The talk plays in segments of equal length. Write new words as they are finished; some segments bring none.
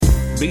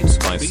Beats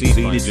by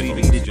CV Digital.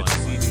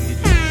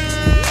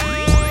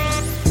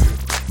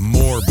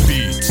 More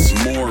beats,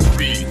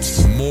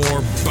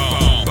 more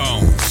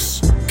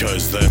bounce,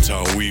 'cause that's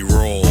how we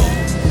roll.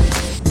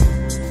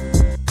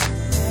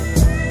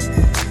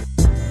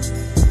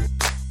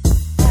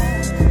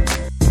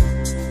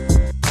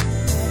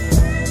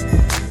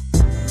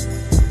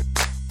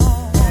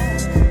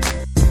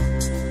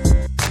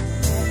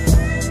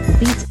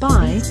 Beats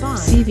by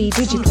CV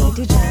Digital.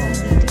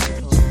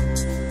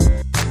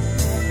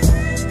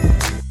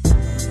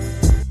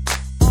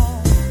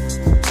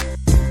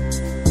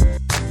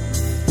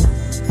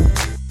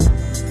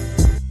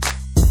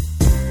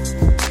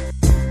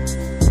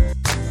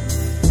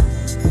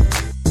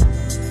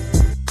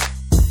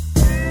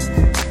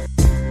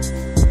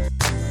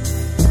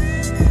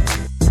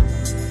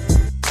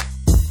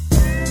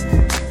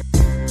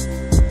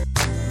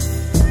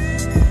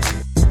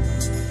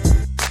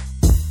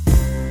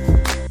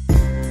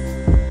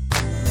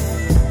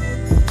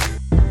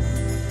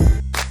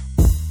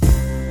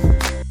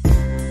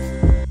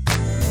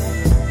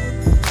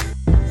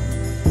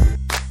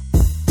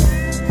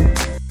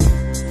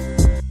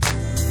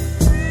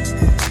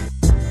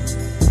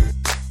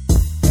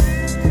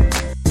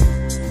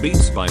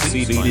 Beats by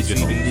CV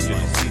Digital.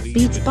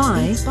 Beats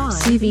by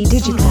CV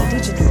Digital.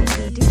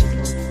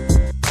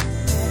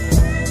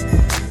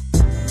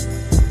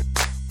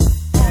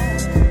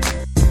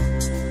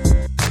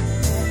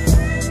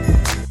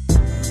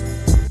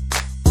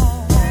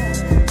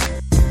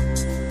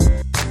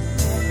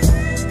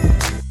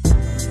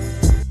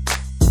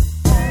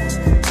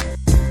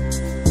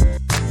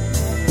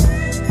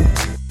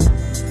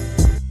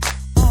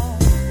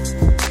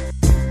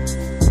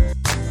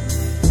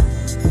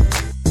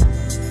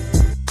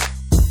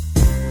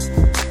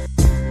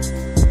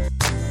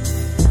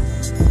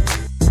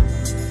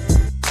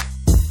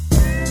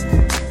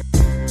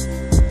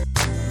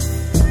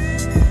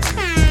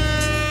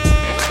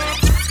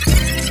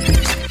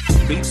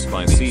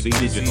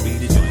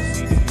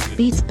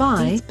 Beats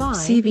by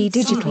CV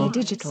Digital.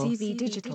 Beats by CV Digital.